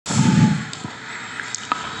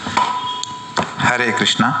Hare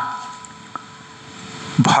Krishna.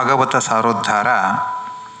 Bhagavata Sarodhara,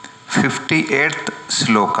 58th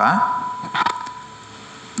Shloka,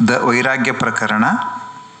 the VAIRAGYA PRAKARANA,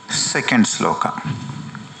 2nd Shloka.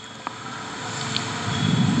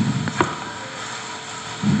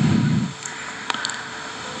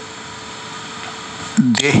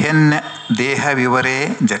 देह विवरे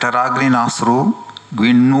जठराग्निनाश्रु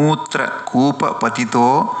ग्विन्नूत्र कूप पतितो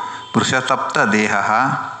वृषतप्त देहः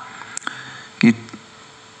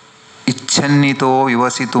इच्छन्नितो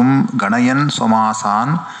विवसितुं गणयन्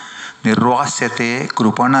स्वमासान् निर्वास्यते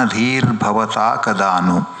कृपणधीर्भवता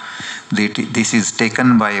कदानु. This is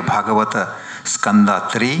taken by Bhagavata Skanda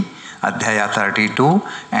 3, Adhyaya 32,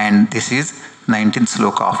 and this is 19th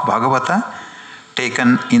Sloka of Bhagavata,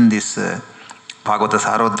 taken in this Bhagavata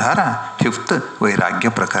Sarodhara, 5th Vairagya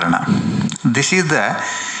Prakarana. This is the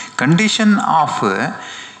condition of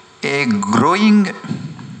a growing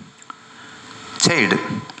child,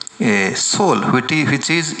 a soul which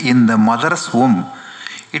is in the mother's womb.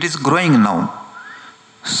 It is growing now.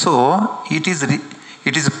 So it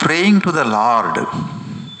is praying to the Lord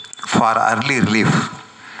for early relief.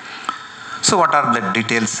 So what are the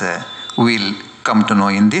details we will come to know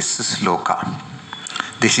in this sloka.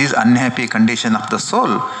 This is unhappy condition of the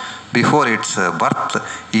soul before its birth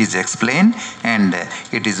is explained, and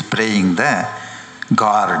it is praying the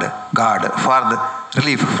God for the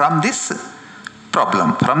relief from this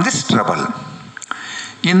problem, from this trouble.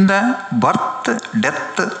 In the birth,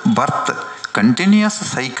 continuous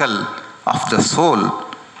cycle of the soul,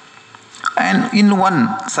 and in one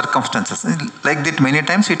circumstances, like that many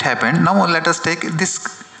times it happened. Now let us take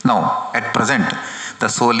this now, at present. The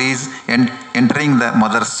soul is entering the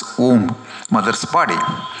mother's womb, mother's body.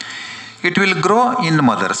 It will grow in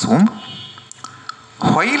mother's womb.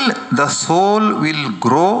 While the soul will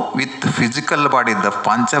grow with physical body, the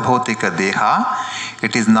Panchabhautika Deha,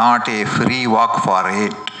 it is not a free walk for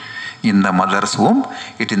it. In the mother's womb,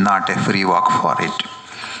 it is not a free walk for it.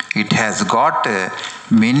 It has got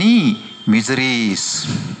many miseries.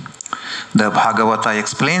 The Bhagavata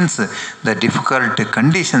explains the difficult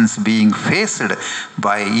conditions being faced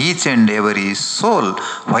by each and every soul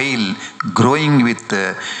while growing with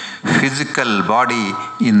the physical body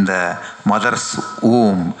in the mother's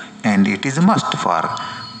womb, and it is a must for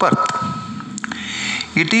birth.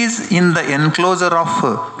 It is in the enclosure of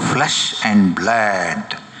flesh and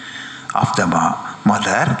blood of the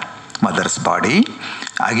mother's body,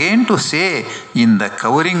 again to say in the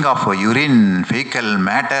covering of urine, fecal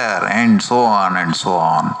matter, and so on and so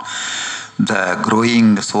on. The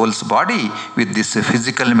growing soul's body with these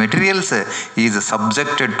physical materials is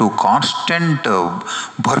subjected to constant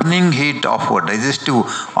burning heat of digestive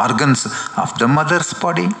organs of the mother's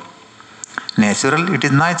body. It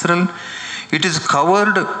is natural. It is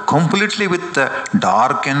covered completely with the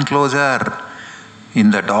dark enclosure, in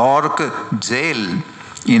the dark jail.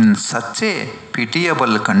 In such a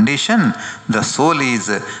pitiable condition, the soul is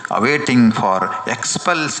awaiting for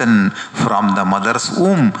expulsion from the mother's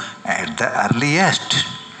womb at the earliest.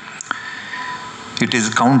 It is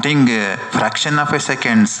counting a fraction of a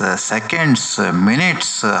seconds,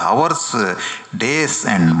 minutes, hours, days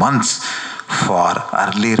and months for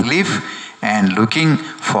early relief, and looking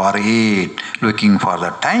for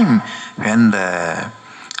the time when the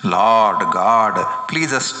Lord God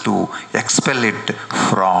pleases to expel it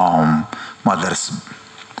from mother's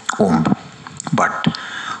womb. But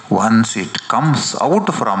once it comes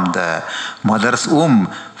out from the mother's womb,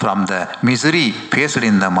 from the misery faced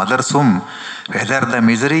in the mother's womb, whether the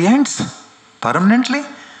misery ends permanently,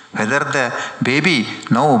 whether the baby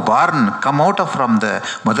now born come out from the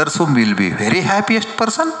mother's womb will be very happiest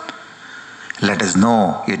person, let us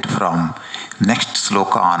know it from next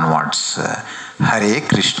sloka onwards. Hare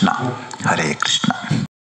Krishna, Hare Krishna.